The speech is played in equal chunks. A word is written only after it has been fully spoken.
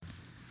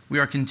We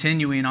are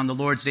continuing on the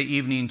Lord's Day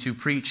evening to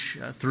preach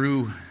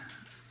through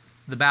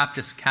the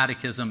Baptist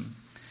Catechism,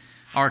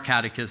 our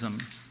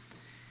catechism.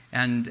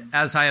 And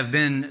as I have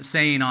been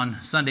saying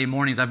on Sunday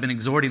mornings, I've been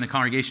exhorting the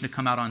congregation to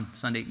come out on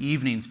Sunday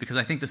evenings because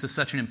I think this is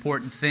such an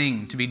important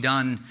thing to be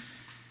done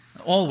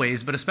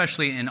always, but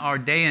especially in our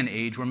day and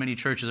age where many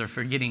churches are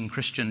forgetting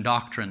Christian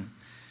doctrine.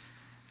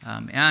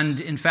 And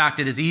in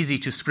fact, it is easy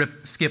to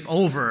skip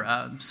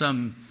over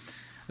some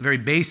very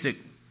basic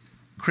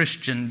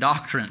Christian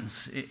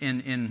doctrines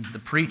in the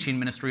preaching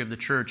ministry of the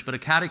church, but a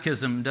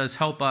catechism does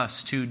help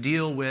us to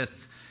deal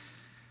with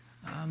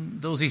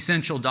those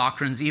essential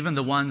doctrines, even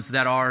the ones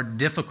that are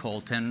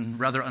difficult and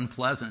rather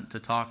unpleasant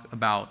to talk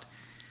about.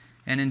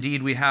 And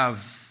indeed, we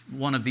have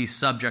one of these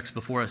subjects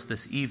before us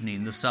this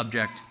evening, the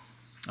subject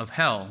of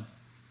hell.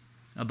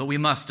 But we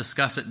must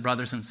discuss it,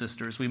 brothers and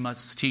sisters. We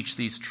must teach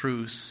these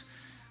truths.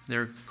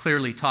 They're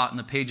clearly taught in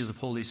the pages of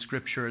Holy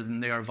Scripture,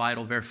 and they are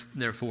vital,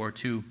 therefore,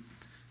 to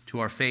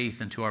our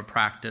faith and to our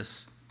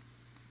practice.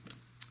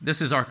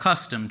 This is our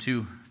custom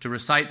to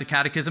recite the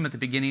catechism at the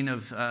beginning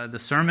of the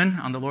sermon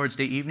on the Lord's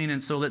Day evening,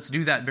 and so let's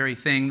do that very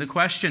thing. The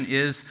question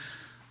is,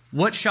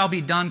 what shall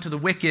be done to the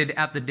wicked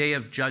at the day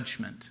of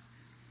judgment?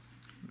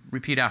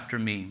 Repeat after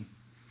me.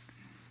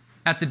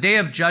 At the day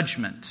of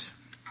judgment,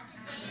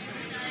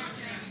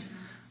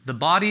 the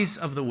bodies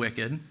of the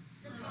wicked,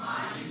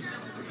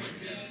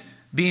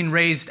 being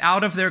raised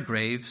out of their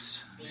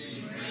graves,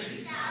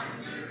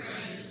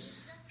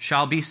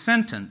 shall be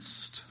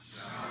sentenced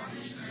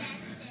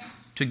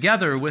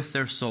together with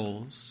their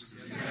souls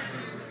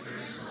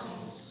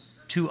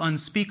to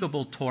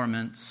unspeakable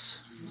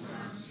torments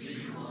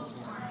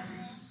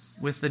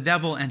with the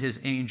devil and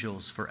his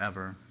angels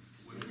forever.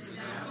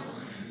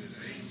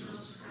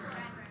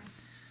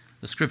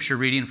 The scripture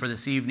reading for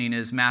this evening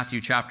is Matthew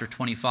chapter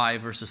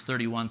 25, verses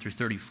 31 through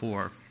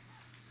 34.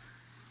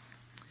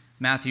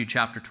 Matthew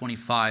chapter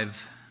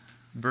 25,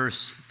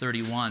 verse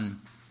 31.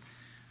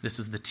 This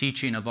is the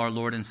teaching of our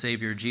Lord and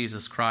Savior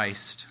Jesus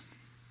Christ.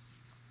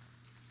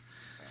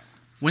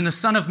 When the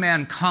Son of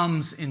Man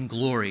comes in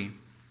glory,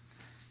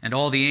 and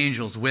all the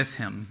angels with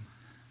him,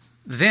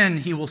 then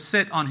he will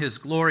sit on his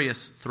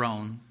glorious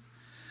throne.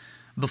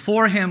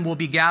 Before him will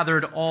be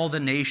gathered all the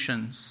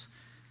nations,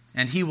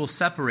 and he will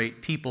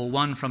separate people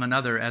one from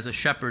another as a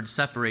shepherd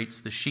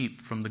separates the sheep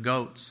from the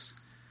goats.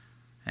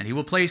 And he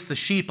will place the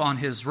sheep on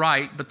his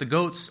right, but the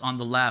goats on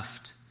the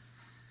left.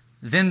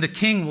 Then the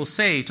king will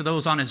say to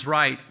those on his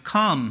right,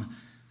 "Come,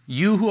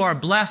 you who are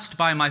blessed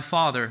by my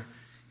Father,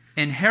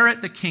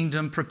 inherit the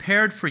kingdom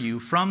prepared for you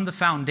from the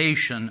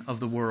foundation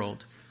of the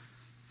world.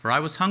 For I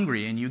was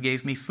hungry, and you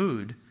gave me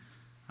food.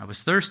 I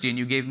was thirsty, and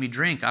you gave me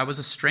drink. I was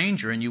a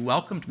stranger, and you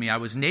welcomed me. I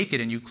was naked,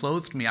 and you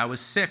clothed me. I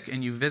was sick,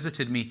 and you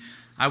visited me.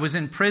 I was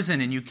in prison,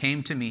 and you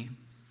came to me."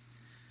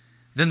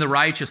 Then the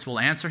righteous will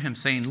answer him,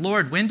 saying,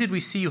 "Lord, when did we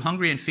see you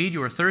hungry and feed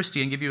you, or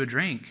thirsty and give you a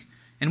drink?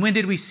 And when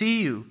did we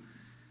see you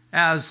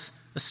as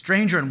a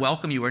stranger and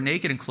welcome you, or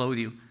naked and clothe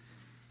you?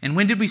 And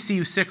when did we see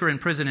you sick or in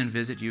prison and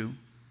visit you?"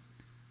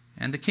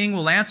 And the king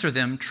will answer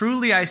them,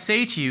 "Truly I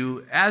say to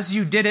you, as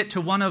you did it to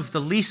one of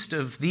the least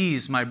of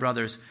these, my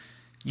brothers,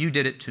 you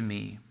did it to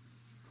me."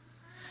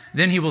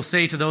 Then he will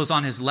say to those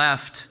on his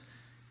left,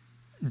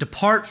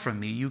 "Depart from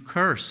me, you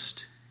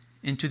cursed,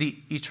 into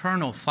the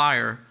eternal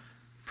fire,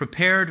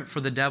 prepared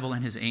for the devil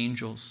and his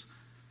angels.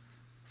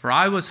 For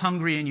I was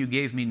hungry, and you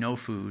gave me no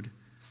food.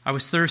 I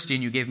was thirsty,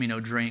 and you gave me no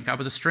drink. I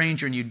was a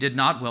stranger, and you did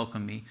not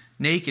welcome me.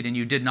 Naked, and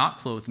you did not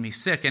clothe me.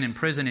 Sick and in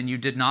prison, and you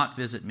did not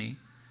visit me."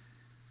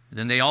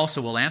 Then they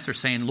also will answer,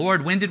 saying,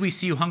 "Lord, when did we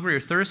see you hungry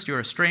or thirsty, or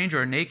a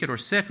stranger, or naked, or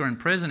sick, or in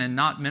prison, and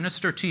not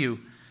minister to you?"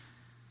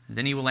 And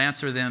then he will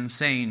answer them,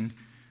 saying,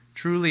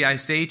 "Truly I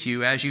say to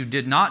you, as you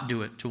did not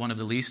do it to one of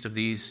the least of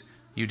these,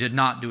 you did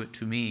not do it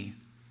to me.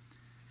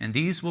 And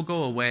these will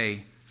go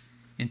away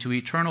into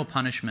eternal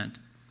punishment,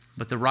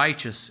 but the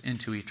righteous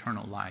into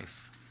eternal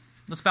life."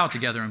 Let's bow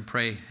together and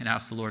pray and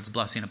ask the Lord's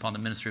blessing upon the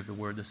ministry of the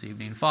word this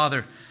evening.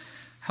 Father,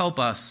 help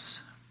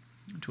us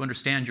to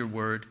understand your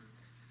word.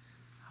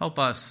 Help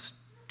us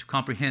to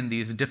comprehend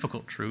these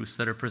difficult truths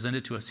that are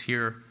presented to us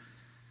here.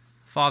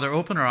 Father,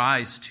 open our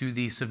eyes to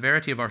the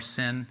severity of our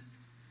sin.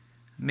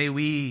 May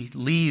we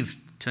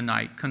leave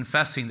tonight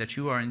confessing that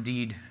you are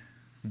indeed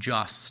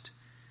just,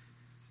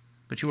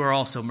 but you are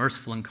also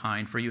merciful and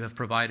kind, for you have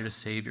provided a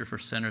Savior for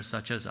sinners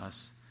such as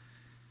us.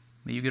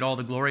 May you get all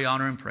the glory,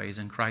 honor, and praise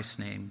in Christ's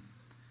name.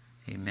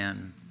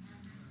 Amen.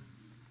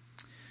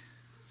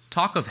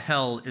 Talk of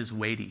hell is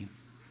weighty.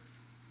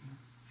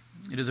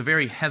 It is a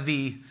very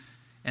heavy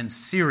and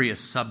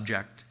serious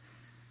subject.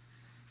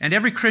 And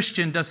every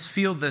Christian does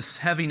feel this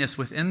heaviness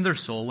within their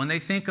soul when they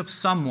think of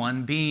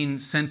someone being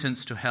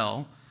sentenced to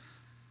hell.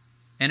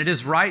 And it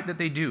is right that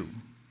they do.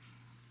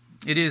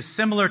 It is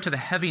similar to the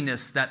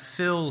heaviness that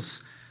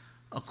fills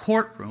a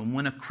courtroom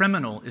when a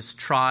criminal is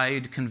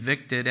tried,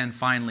 convicted, and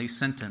finally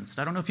sentenced.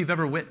 I don't know if you've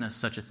ever witnessed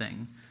such a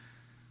thing,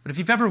 but if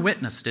you've ever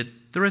witnessed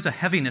it, there is a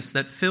heaviness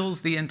that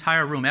fills the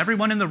entire room.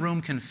 Everyone in the room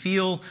can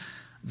feel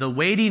the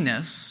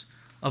weightiness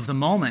of the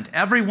moment.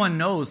 Everyone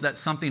knows that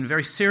something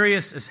very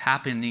serious is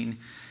happening,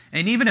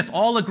 And even if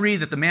all agree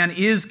that the man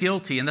is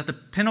guilty and that the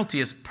penalty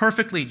is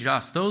perfectly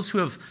just, those who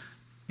have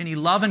any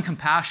love and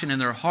compassion in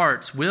their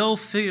hearts will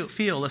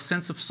feel a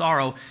sense of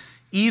sorrow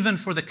even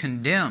for the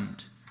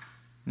condemned,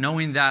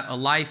 knowing that a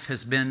life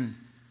has been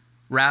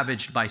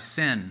ravaged by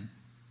sin.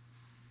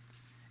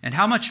 And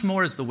how much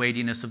more is the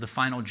weightiness of the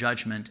final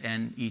judgment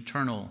and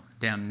eternal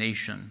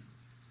damnation?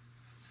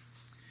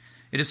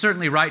 It is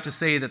certainly right to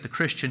say that the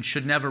Christian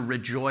should never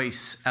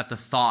rejoice at the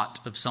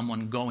thought of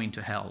someone going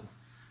to hell.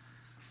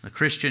 The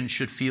Christian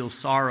should feel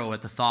sorrow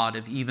at the thought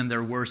of even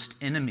their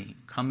worst enemy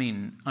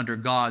coming under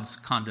God's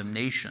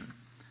condemnation.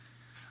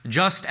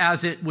 Just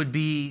as it would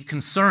be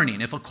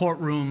concerning if a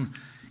courtroom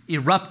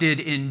erupted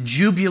in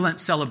jubilant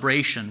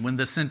celebration when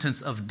the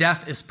sentence of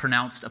death is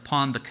pronounced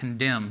upon the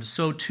condemned,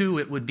 so too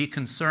it would be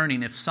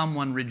concerning if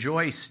someone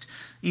rejoiced,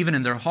 even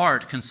in their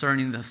heart,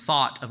 concerning the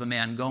thought of a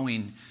man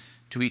going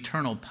to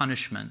eternal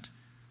punishment.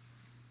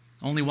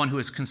 Only one who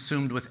is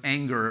consumed with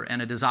anger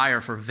and a desire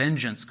for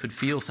vengeance could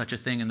feel such a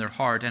thing in their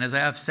heart. And as I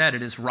have said,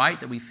 it is right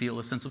that we feel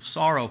a sense of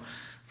sorrow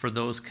for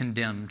those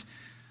condemned,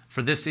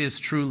 for this is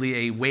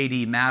truly a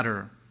weighty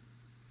matter.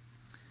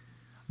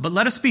 But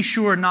let us be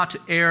sure not to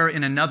err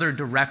in another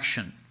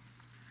direction,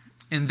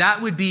 and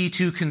that would be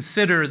to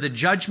consider the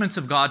judgments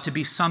of God to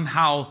be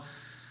somehow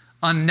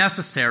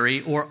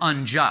unnecessary or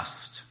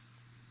unjust.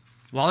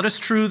 While it is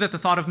true that the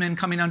thought of men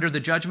coming under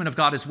the judgment of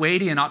God is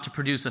weighty and ought to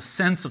produce a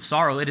sense of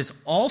sorrow, it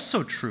is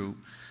also true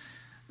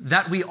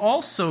that we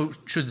also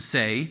should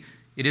say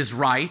it is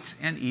right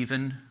and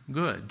even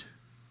good.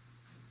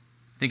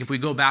 I think if we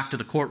go back to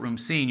the courtroom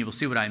scene, you will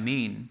see what I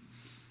mean.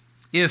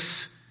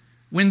 If,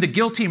 when the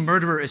guilty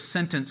murderer is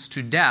sentenced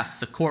to death,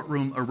 the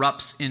courtroom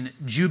erupts in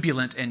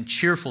jubilant and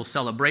cheerful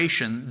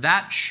celebration,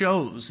 that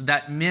shows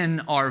that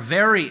men are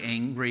very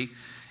angry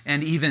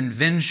and even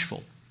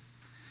vengeful.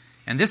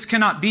 And this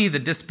cannot be the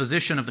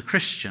disposition of the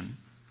Christian.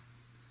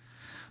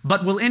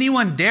 But will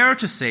anyone dare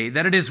to say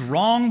that it is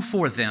wrong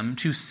for them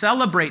to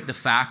celebrate the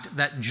fact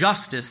that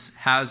justice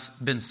has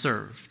been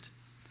served?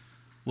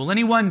 Will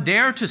anyone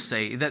dare to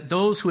say that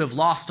those who have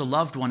lost a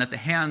loved one at the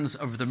hands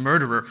of the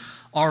murderer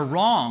are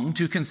wrong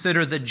to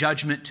consider the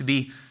judgment to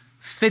be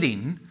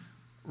fitting,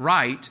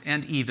 right,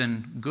 and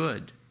even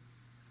good?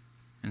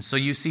 And so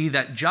you see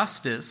that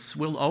justice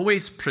will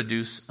always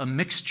produce a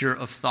mixture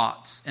of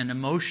thoughts and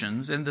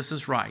emotions, and this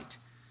is right.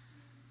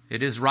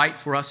 It is right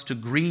for us to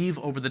grieve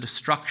over the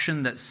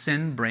destruction that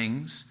sin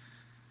brings,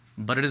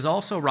 but it is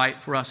also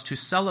right for us to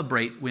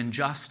celebrate when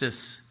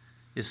justice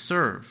is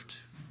served.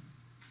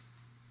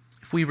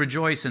 If we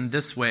rejoice in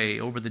this way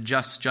over the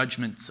just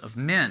judgments of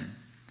men,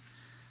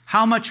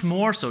 how much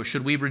more so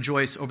should we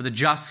rejoice over the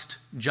just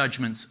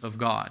judgments of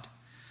God?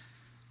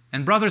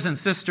 And brothers and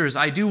sisters,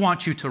 I do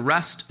want you to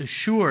rest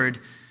assured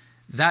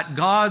that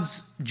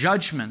God's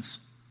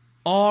judgments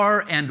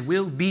are and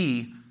will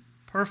be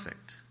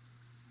perfect.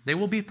 They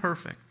will be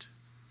perfect.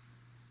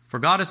 For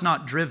God is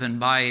not driven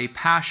by a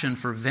passion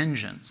for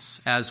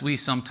vengeance, as we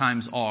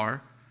sometimes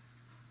are,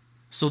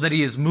 so that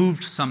he is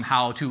moved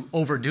somehow to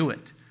overdo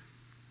it.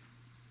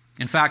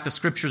 In fact, the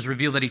Scriptures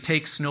reveal that he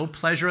takes no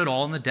pleasure at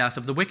all in the death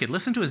of the wicked.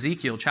 Listen to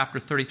Ezekiel chapter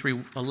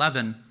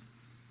 33:11.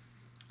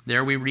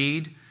 There we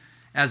read,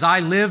 "As I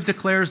live,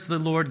 declares the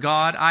Lord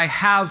God, I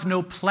have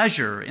no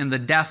pleasure in the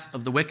death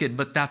of the wicked,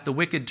 but that the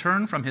wicked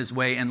turn from his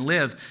way and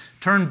live.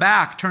 Turn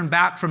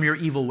back from your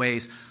evil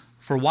ways.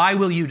 For why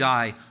will you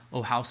die,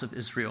 O house of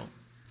Israel?"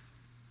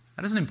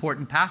 That is an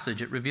important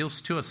passage. It reveals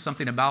to us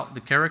something about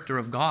the character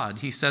of God.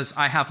 He says,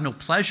 I have no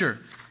pleasure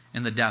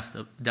in the death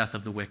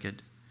of the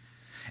wicked.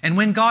 And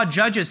when God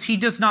judges, he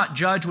does not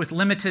judge with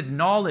limited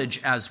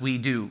knowledge as we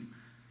do,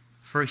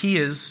 for he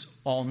is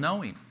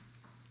all-knowing.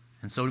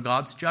 And so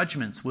God's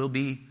judgments will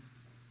be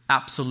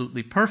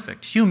absolutely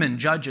perfect. Human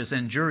judges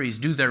and juries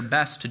do their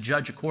best to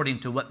judge according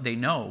to what they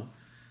know.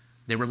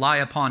 They rely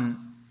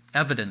upon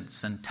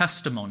evidence and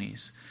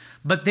testimonies,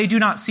 but they do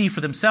not see for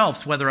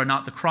themselves whether or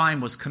not the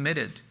crime was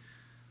committed.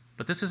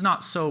 But this is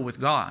not so with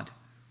God.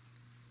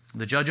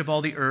 The judge of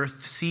all the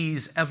earth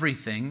sees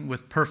everything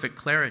with perfect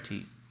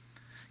clarity.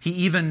 He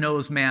even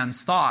knows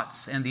man's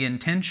thoughts and the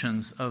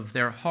intentions of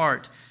their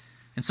heart.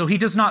 And so he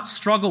does not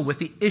struggle with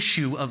the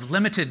issue of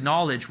limited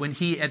knowledge when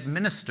he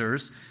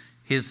administers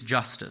his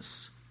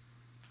justice.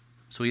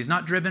 So he is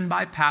not driven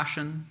by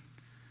passion,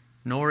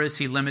 nor is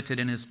he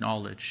limited in his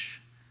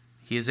knowledge.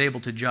 He is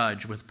able to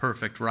judge with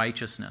perfect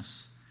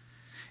righteousness.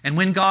 And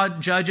when God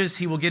judges,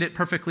 he will get it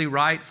perfectly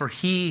right, for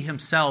he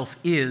himself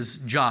is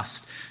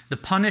just. The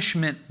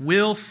punishment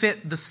will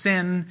fit the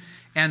sin,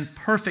 and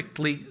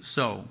perfectly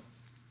so.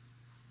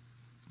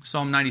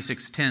 Psalm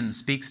 96:10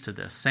 speaks to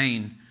this,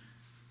 saying,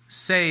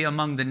 "Say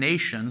among the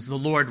nations, the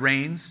Lord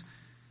reigns.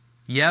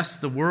 Yes,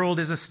 the world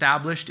is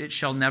established, it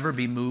shall never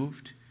be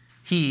moved.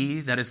 He,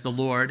 that is the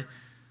Lord,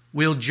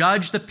 will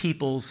judge the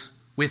peoples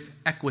with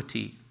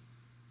equity."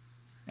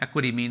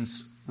 Equity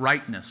means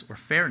rightness or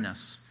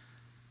fairness.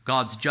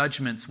 God's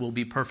judgments will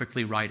be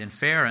perfectly right and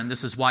fair, and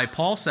this is why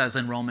Paul says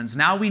in Romans,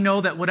 "Now we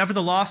know that whatever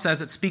the law says,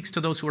 it speaks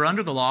to those who are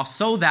under the law,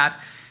 so that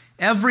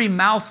every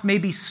mouth may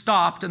be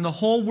stopped and the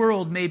whole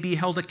world may be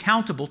held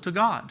accountable to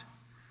God.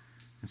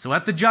 And so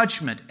at the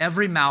judgment,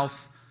 every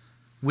mouth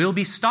will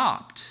be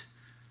stopped.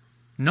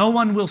 No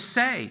one will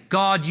say,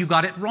 God, you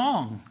got it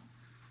wrong.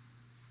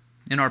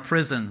 In our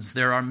prisons,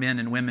 there are men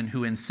and women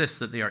who insist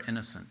that they are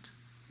innocent.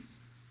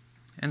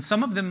 And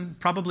some of them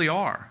probably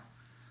are,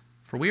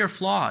 for we are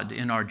flawed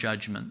in our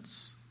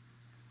judgments.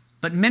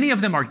 But many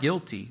of them are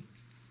guilty.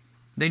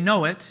 They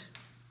know it,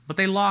 but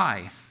they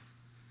lie.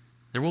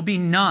 There will be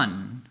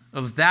none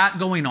of that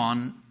going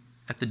on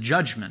at the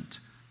judgment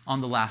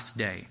on the last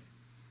day.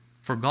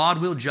 For God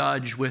will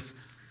judge with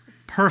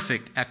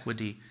perfect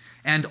equity,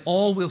 and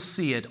all will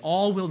see it,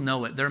 all will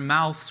know it. Their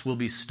mouths will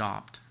be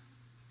stopped.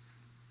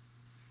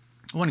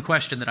 One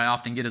question that I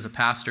often get as a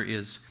pastor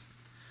is,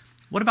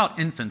 what about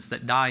infants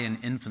that die in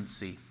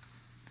infancy?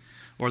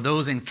 Or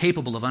those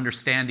incapable of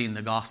understanding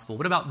the gospel?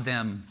 What about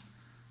them?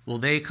 Will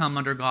they come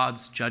under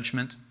God's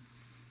judgment?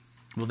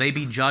 Will they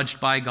be judged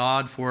by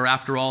God? For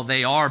after all,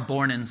 they are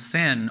born in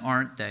sin,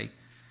 aren't they?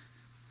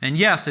 And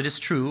yes, it is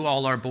true,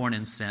 all are born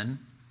in sin.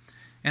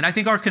 And I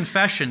think our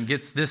confession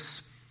gets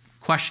this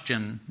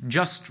question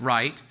just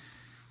right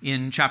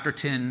in chapter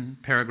 10,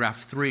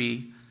 paragraph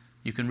 3.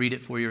 You can read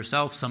it for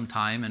yourself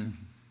sometime, and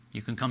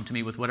you can come to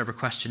me with whatever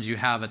questions you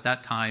have at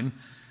that time.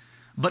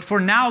 But for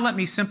now, let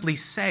me simply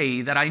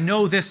say that I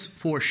know this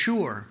for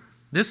sure.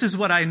 This is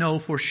what I know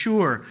for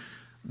sure.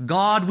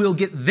 God will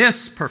get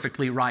this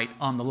perfectly right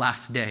on the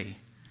last day.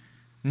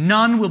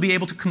 None will be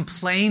able to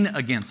complain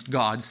against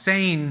God,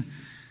 saying,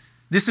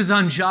 this is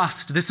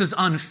unjust, this is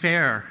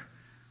unfair.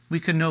 We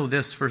can know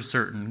this for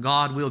certain.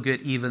 God will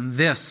get even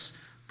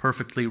this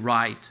perfectly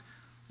right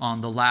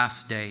on the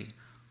last day.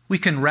 We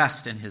can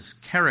rest in His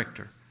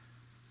character.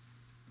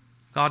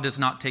 God does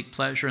not take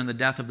pleasure in the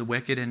death of the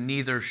wicked, and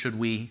neither should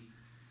we.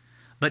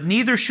 But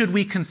neither should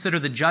we consider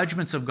the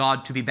judgments of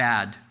God to be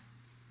bad.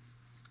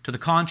 To the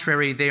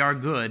contrary, they are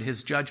good.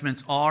 His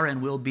judgments are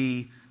and will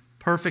be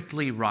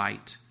perfectly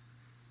right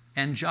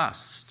and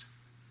just.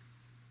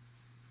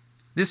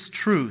 This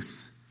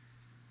truth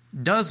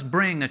does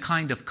bring a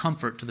kind of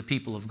comfort to the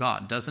people of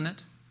God, doesn't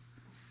it?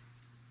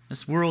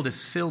 This world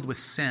is filled with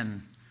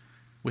sin,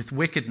 with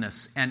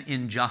wickedness and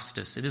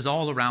injustice. It is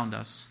all around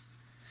us.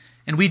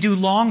 And we do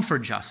long for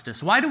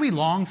justice. Why do we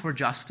long for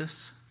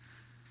justice?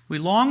 We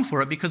long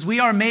for it because we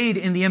are made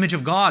in the image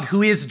of God,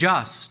 who is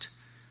just.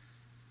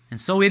 And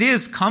so it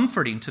is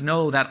comforting to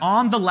know that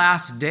on the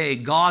last day,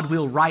 God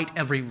will right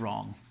every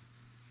wrong.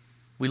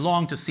 We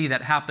long to see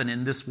that happen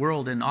in this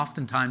world, and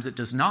oftentimes it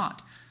does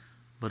not.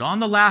 But on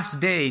the last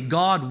day,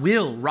 God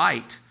will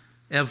right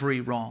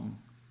every wrong.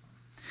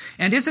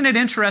 And isn't it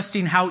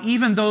interesting how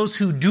even those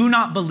who do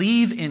not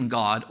believe in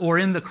God or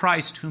in the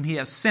Christ whom He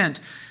has sent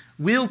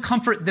will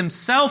comfort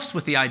themselves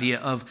with the idea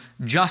of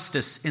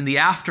justice in the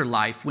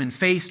afterlife when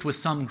faced with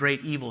some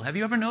great evil? Have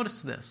you ever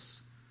noticed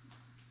this?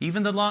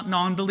 Even the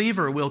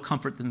non-believer will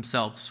comfort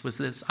themselves with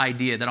this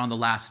idea that on the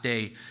last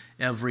day,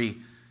 every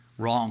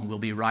wrong will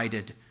be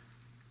righted.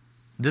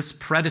 This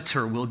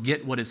predator will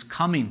get what is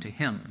coming to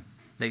him,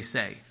 they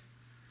say.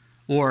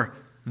 Or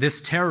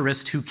this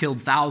terrorist who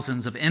killed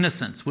thousands of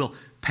innocents will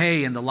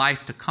pay in the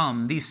life to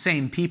come. These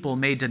same people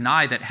may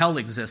deny that hell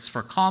exists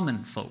for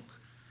common folk,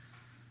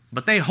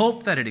 but they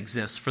hope that it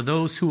exists for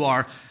those who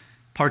are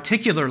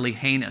particularly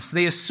heinous.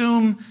 They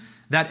assume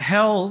that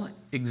hell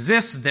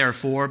exists,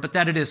 therefore, but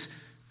that it is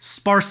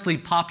sparsely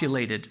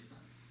populated.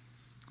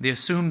 They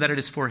assume that it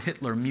is for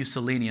Hitler,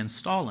 Mussolini, and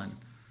Stalin,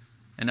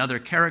 and other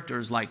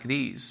characters like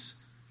these.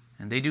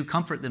 And they do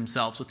comfort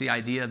themselves with the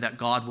idea that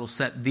God will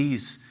set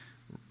these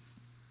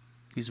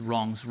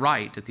wrongs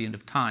right at the end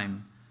of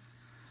time.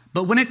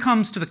 But when it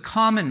comes to the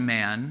common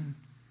man,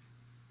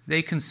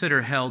 they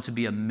consider hell to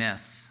be a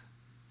myth.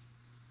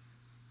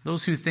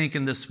 Those who think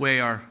in this way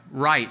are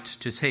right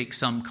to take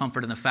some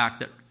comfort in the fact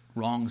that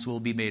wrongs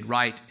will be made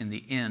right in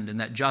the end and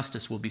that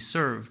justice will be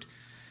served.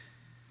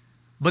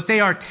 But they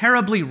are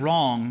terribly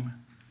wrong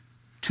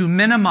to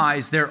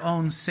minimize their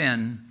own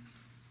sin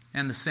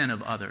and the sin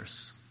of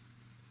others.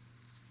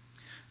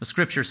 The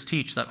Scriptures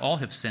teach that all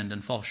have sinned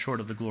and fall short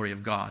of the glory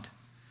of God,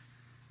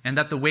 and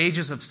that the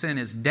wages of sin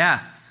is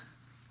death,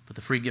 but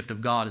the free gift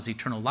of God is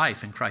eternal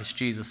life in Christ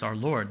Jesus our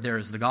Lord. There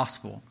is the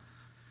gospel.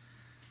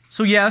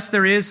 So yes,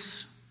 there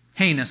is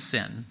heinous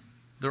sin.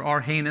 There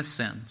are heinous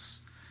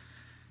sins.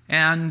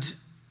 And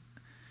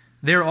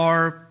there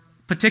are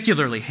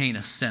particularly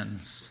heinous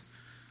sins.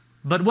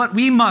 But what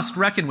we must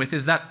reckon with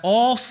is that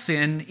all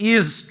sin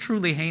is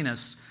truly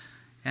heinous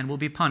and will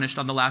be punished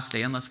on the last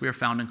day unless we are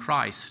found in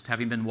Christ,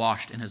 having been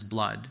washed in His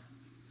blood.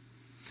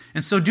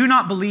 And so do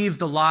not believe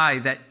the lie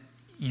that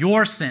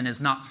your sin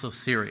is not so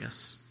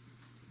serious.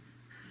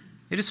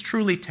 It is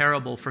truly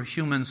terrible for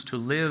humans to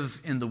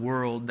live in the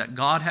world that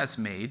God has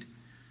made,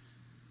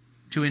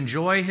 to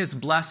enjoy His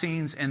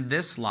blessings in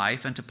this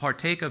life and to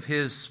partake of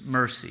His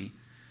mercy,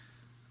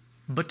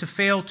 but to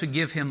fail to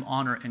give Him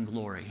honor and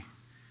glory.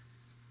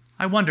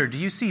 I wonder, do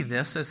you see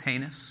this as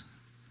heinous?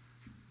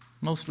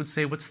 Most would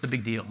say, what's the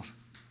big deal?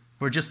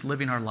 We're just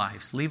living our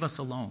lives. Leave us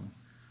alone.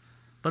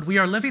 But we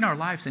are living our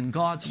lives in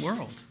God's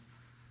world.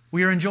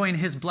 We are enjoying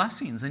His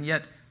blessings, and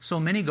yet so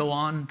many go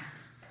on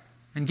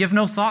and give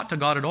no thought to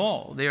God at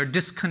all. They are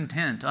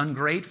discontent,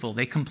 ungrateful.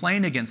 They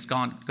complain against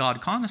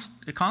God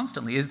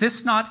constantly. Is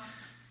this not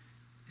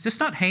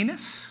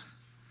heinous?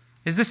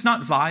 Is this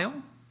not vile?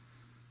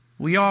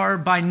 We are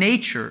by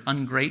nature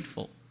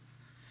ungrateful.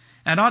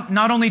 And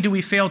not only do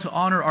we fail to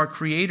honor our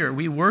Creator,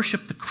 we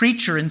worship the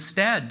creature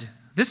instead.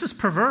 This is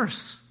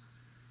perverse.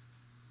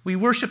 We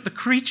worship the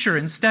creature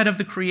instead of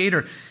the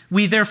Creator.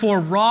 We therefore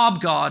rob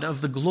God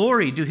of the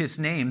glory due His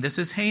name. This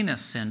is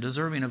heinous sin,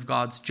 deserving of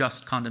God's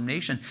just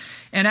condemnation.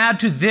 And add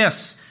to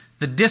this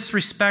the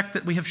disrespect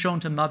that we have shown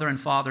to mother and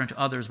father and to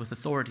others with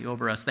authority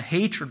over us, the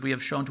hatred we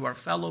have shown to our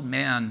fellow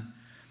man,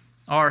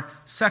 our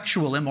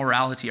sexual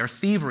immorality, our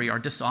thievery, our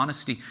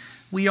dishonesty.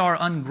 We are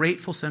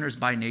ungrateful sinners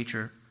by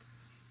nature.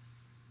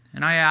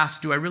 And I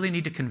ask, do I really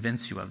need to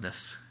convince you of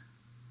this?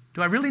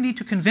 Do I really need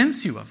to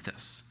convince you of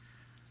this?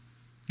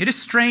 It is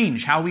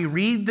strange how we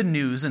read the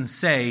news and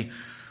say,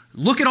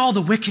 look at all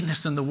the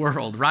wickedness in the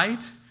world,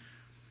 right?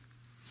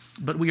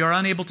 But we are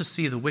unable to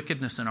see the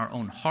wickedness in our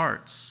own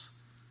hearts.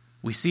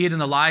 We see it in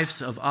the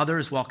lives of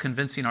others while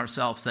convincing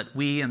ourselves that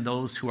we and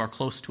those who are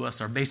close to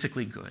us are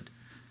basically good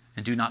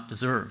and do not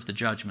deserve the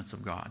judgments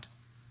of God.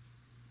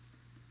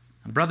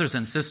 And brothers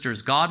and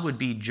sisters, God would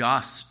be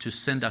just to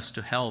send us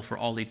to hell for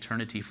all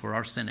eternity for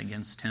our sin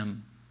against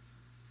Him,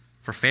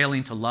 for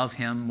failing to love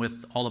Him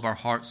with all of our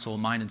heart, soul,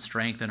 mind, and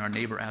strength, and our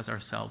neighbor as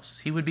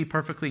ourselves. He would be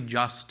perfectly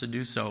just to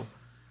do so.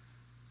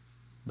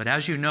 But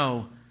as you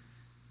know,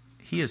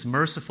 He is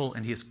merciful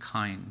and He is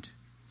kind.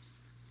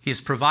 He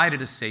has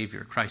provided a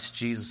Savior, Christ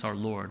Jesus our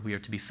Lord. We are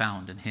to be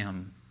found in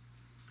Him.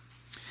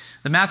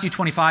 The Matthew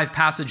 25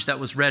 passage that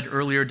was read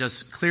earlier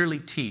does clearly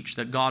teach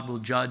that God will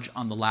judge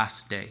on the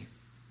last day.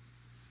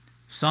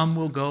 Some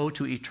will go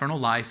to eternal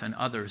life and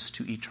others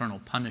to eternal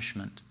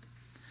punishment.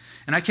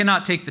 And I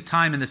cannot take the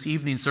time in this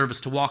evening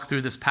service to walk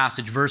through this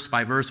passage verse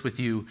by verse with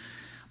you,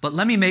 but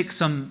let me make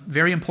some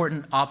very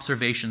important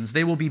observations.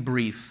 They will be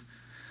brief.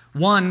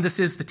 One,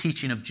 this is the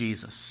teaching of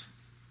Jesus.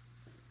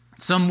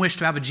 Some wish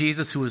to have a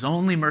Jesus who is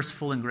only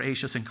merciful and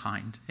gracious and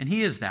kind, and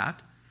He is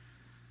that.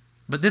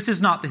 But this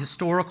is not the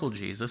historical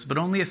Jesus, but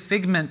only a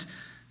figment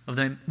of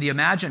the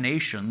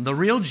imagination. The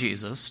real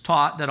Jesus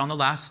taught that on the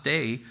last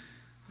day,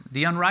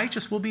 the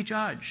unrighteous will be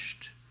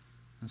judged.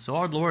 And so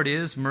our Lord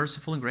is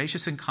merciful and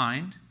gracious and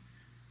kind,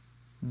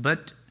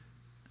 but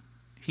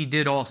He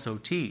did also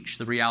teach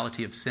the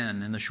reality of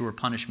sin and the sure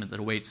punishment that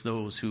awaits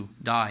those who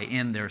die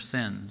in their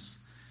sins.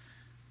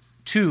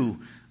 2,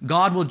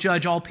 God will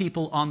judge all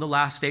people on the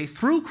last day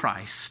through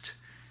Christ,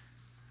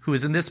 who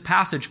is in this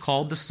passage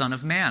called the Son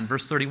of Man.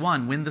 Verse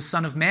 31, when the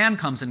Son of Man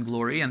comes in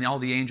glory and all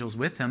the angels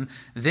with Him,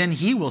 then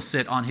He will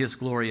sit on His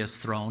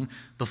glorious throne.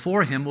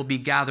 Before Him will be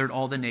gathered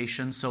all the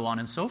nations, so on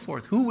and so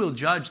forth. Who will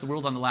judge the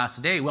world on the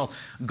last day? Well,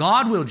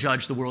 God will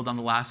judge the world on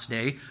the last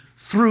day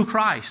through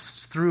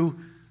Christ, through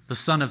the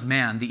Son of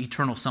Man, the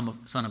eternal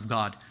Son of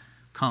God,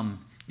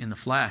 come in the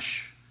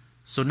flesh.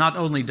 So not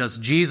only does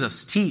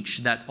Jesus teach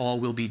that all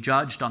will be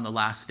judged on the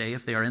last day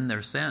if they are in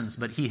their sins,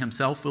 but He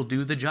Himself will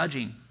do the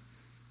judging.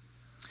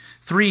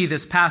 3,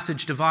 this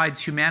passage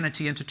divides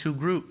humanity into 2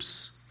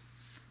 groups,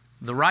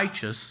 the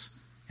righteous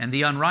and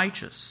the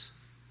unrighteous.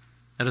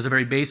 That is a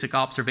very basic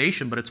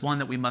observation, but it's one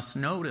that we must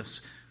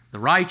notice. The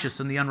righteous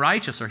and the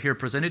unrighteous are here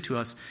presented to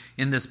us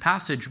in this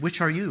passage.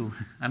 Which are you,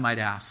 I might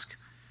ask?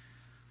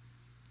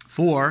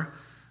 4,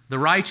 the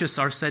righteous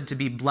are said to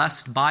be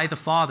blessed by the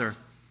Father.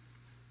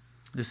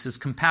 This is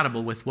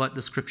compatible with what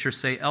the Scriptures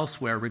say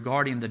elsewhere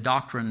regarding the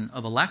doctrine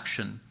of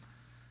election.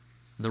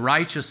 The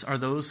righteous are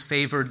those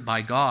favored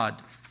by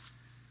God.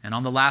 And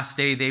on the last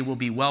day, they will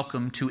be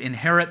welcomed to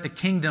inherit the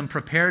kingdom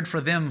prepared for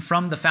them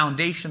from the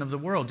foundation of the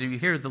world. Do you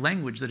hear the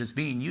language that is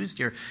being used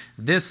here?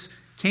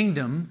 This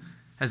kingdom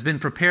has been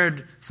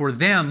prepared for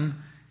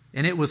them,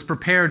 and it was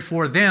prepared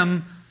for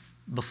them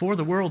before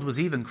the world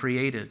was even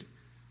created.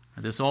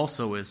 This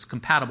also is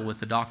compatible with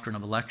the doctrine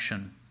of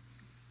election.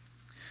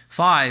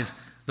 5,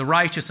 the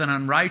righteous and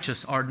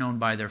unrighteous are known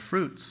by their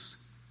fruits.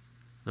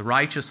 The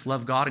righteous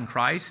love God and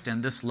Christ,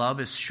 and this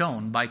love is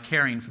shown by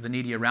caring for the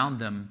needy around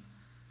them.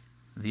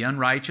 The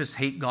unrighteous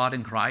hate God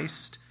and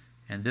Christ,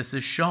 and this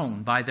is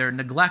shown by their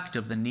neglect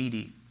of the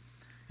needy.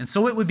 And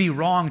so it would be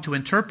wrong to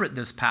interpret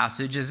this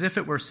passage as if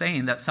it were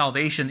saying that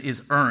salvation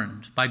is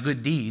earned by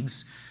good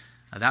deeds.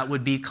 That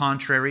would be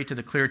contrary to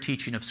the clear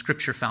teaching of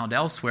Scripture found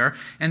elsewhere,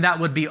 and that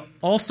would be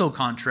also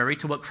contrary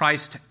to what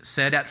Christ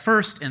said at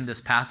first in this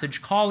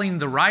passage, calling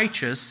the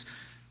righteous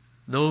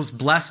those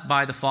blessed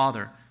by the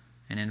Father,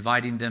 and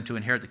inviting them to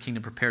inherit the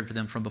kingdom prepared for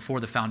them from before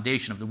the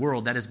foundation of the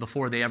world. That is,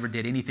 before they ever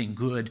did anything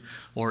good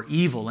or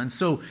evil. And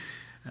so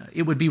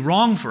it would be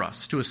wrong for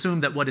us to assume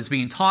that what is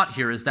being taught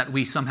here is that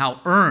we somehow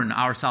earn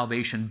our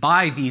salvation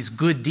by these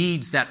good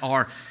deeds that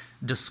are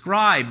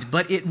described.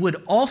 But it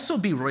would also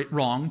be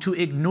wrong to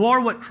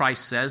ignore what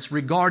Christ says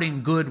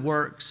regarding good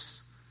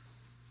works.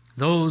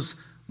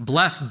 Those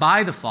blessed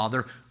by the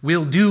Father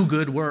will do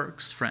good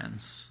works,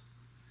 friends.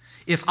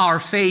 If our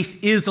faith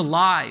is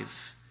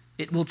alive,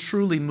 it will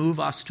truly move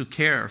us to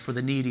care for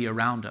the needy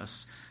around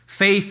us.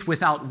 Faith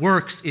without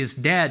works is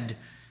dead,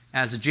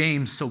 as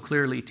James so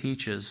clearly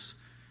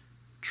teaches.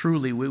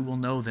 Truly, we will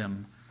know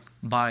them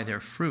by their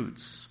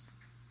fruits.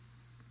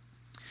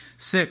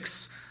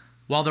 6,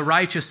 while the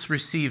righteous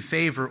receive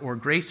favor or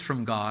grace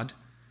from God,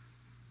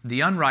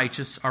 the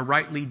unrighteous are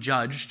rightly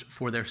judged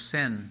for their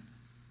sin.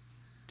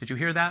 Did you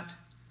hear that?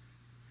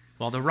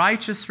 While the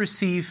righteous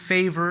receive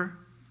favor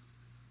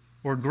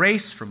or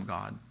grace from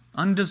God,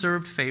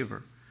 undeserved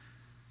favor,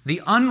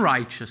 the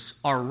unrighteous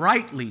are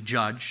rightly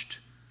judged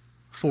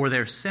for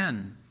their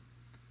sin.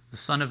 The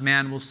Son of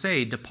Man will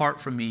say, "Depart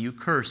from me, you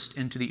cursed,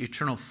 into the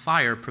eternal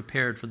fire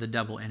prepared for the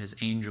devil and his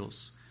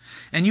angels."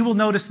 And you will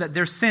notice that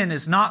their sin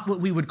is not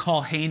what we would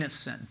call heinous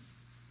sin.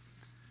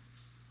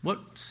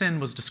 What sin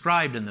was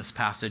described in this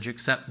passage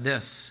except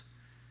this?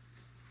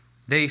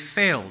 They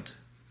failed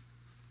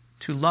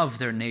to love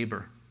their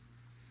neighbor.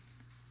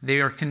 They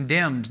are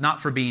condemned not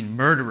for being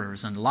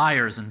murderers and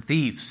liars and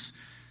thieves,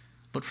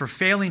 but for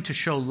failing to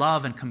show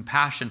love and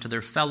compassion to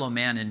their fellow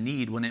man in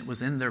need when it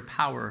was in their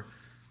power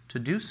to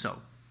do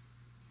so.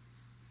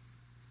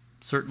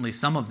 Certainly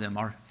some of them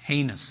are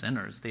heinous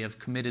sinners. They have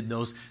committed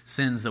those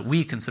sins that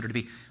we consider to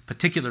be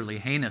particularly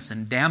heinous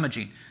and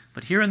damaging.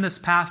 But here in this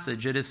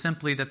passage, it is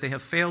simply that they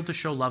have failed to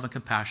show love and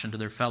compassion to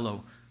their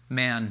fellow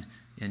man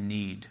in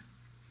need.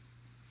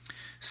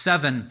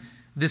 7,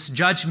 this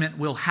judgment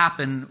will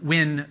happen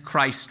when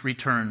Christ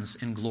returns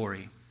in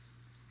glory.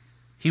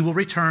 He will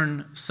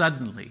return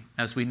suddenly,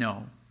 as we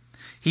know.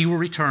 He will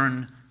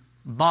return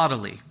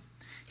bodily.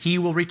 He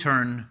will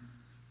return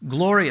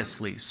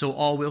gloriously, so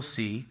all will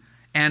see.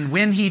 And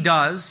when he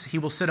does, he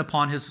will sit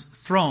upon his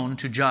throne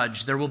to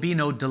judge. There will be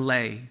no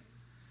delay.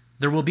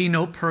 There will be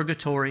no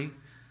purgatory.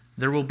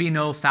 There will be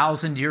no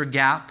 1,000-year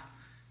gap.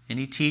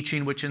 Any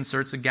teaching which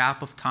inserts a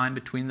gap of time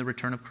between the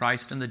return of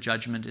Christ and the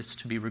judgment is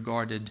to be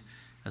regarded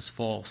as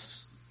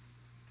false.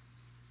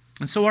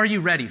 And so are you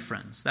ready,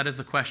 friends? That is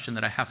the question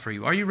that I have for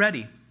you. Are you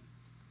ready?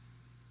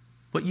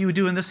 What you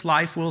do in this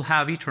life will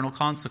have eternal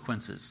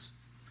consequences.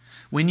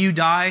 When you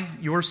die,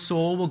 your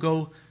soul will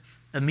go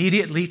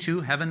immediately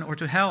to heaven or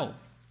to hell.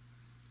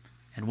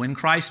 And when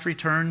Christ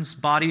returns,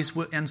 bodies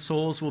and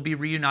souls will be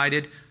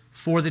reunited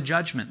for the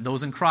judgment.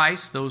 Those in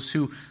Christ, those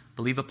who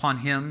believe upon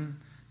him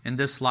in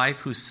this life,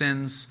 whose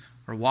sins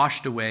are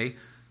washed away,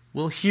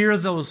 will hear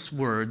those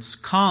words,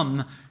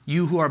 "Come,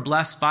 you who are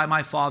blessed by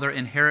my Father,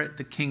 inherit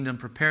the kingdom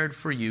prepared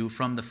for you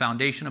from the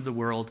foundation of the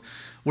world."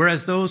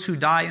 Whereas those who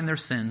die in their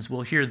sins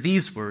will hear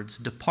these words,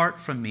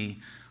 "Depart from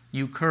me,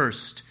 you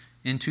cursed,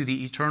 into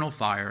the eternal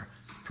fire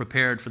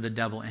prepared for the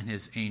devil and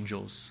his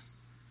angels."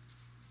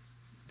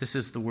 This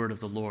is the word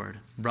of the Lord,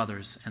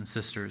 brothers and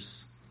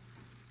sisters.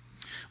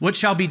 What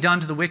shall be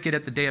done to the wicked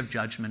at the day of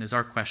judgment is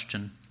our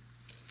question.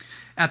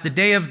 At the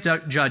day of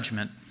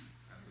judgment,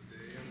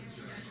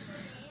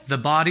 the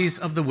bodies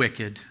of the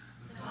wicked,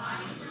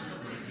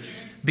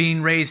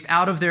 being raised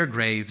out of their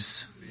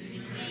graves,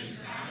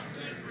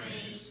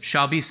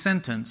 shall be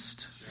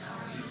sentenced,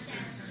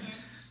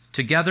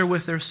 together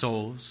with their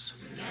souls,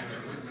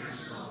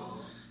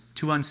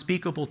 to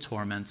unspeakable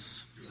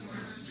torments,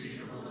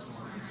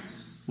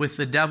 with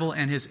the devil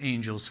and his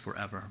angels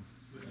forever.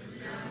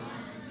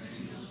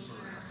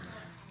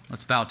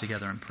 Let's bow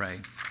together and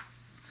pray.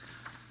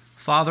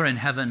 Father in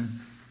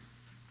heaven,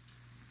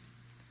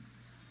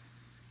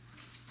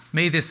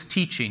 may this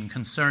teaching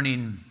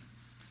concerning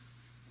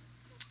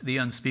the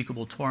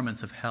unspeakable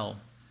torments of hell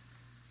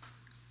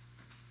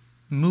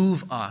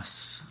move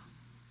us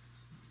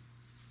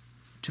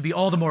to be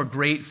all the more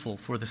grateful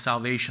for the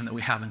salvation that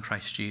we have in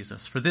Christ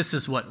Jesus, for this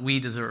is what we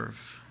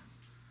deserve.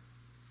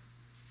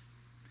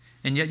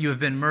 And yet you have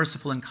been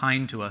merciful and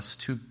kind to us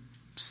to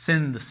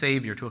send the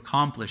Savior to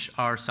accomplish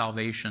our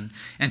salvation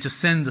and to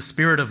send the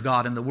Spirit of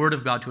God and the Word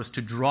of God to us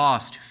to draw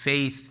us to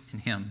faith in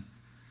him.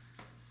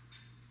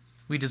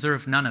 We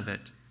deserve none of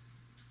it.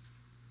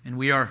 And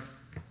we are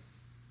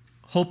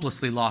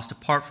hopelessly lost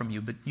apart from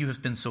you, but you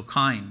have been so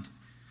kind.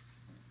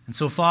 And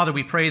so, Father,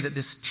 we pray that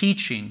this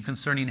teaching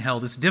concerning hell,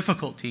 this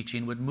difficult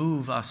teaching, would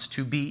move us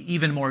to be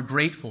even more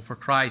grateful for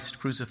Christ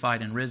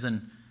crucified and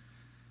risen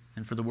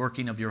and for the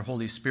working of your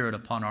Holy Spirit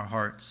upon our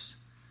hearts.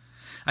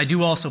 I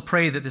do also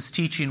pray that this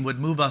teaching would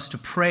move us to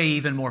pray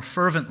even more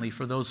fervently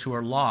for those who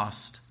are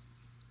lost.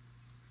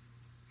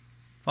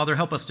 Father,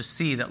 help us to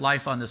see that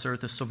life on this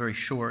earth is so very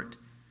short,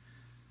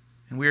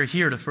 and we are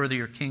here to further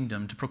your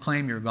kingdom, to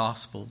proclaim your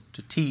gospel,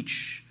 to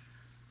teach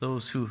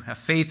those who have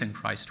faith in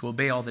Christ, to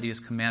obey all that he has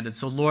commanded.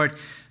 So, Lord,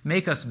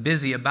 make us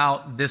busy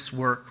about this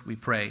work, we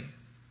pray.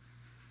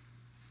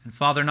 And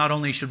Father, not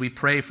only should we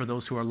pray for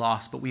those who are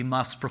lost, but we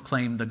must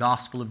proclaim the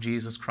gospel of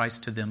Jesus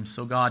Christ to them.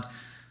 So, God,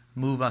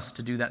 move us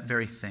to do that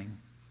very thing.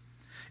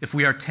 If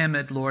we are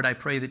timid, Lord, I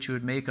pray that you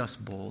would make us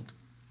bold.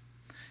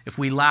 If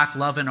we lack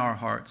love in our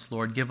hearts,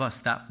 Lord, give us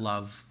that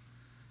love.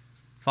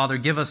 Father,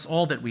 give us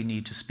all that we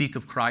need to speak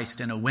of Christ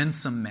in a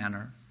winsome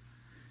manner.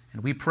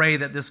 And we pray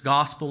that this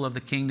gospel of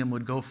the kingdom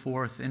would go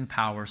forth in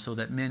power so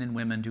that men and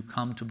women do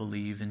come to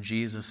believe in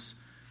Jesus,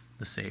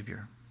 the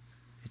Savior.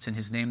 It's in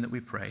his name that we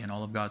pray, and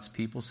all of God's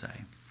people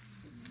say,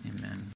 amen.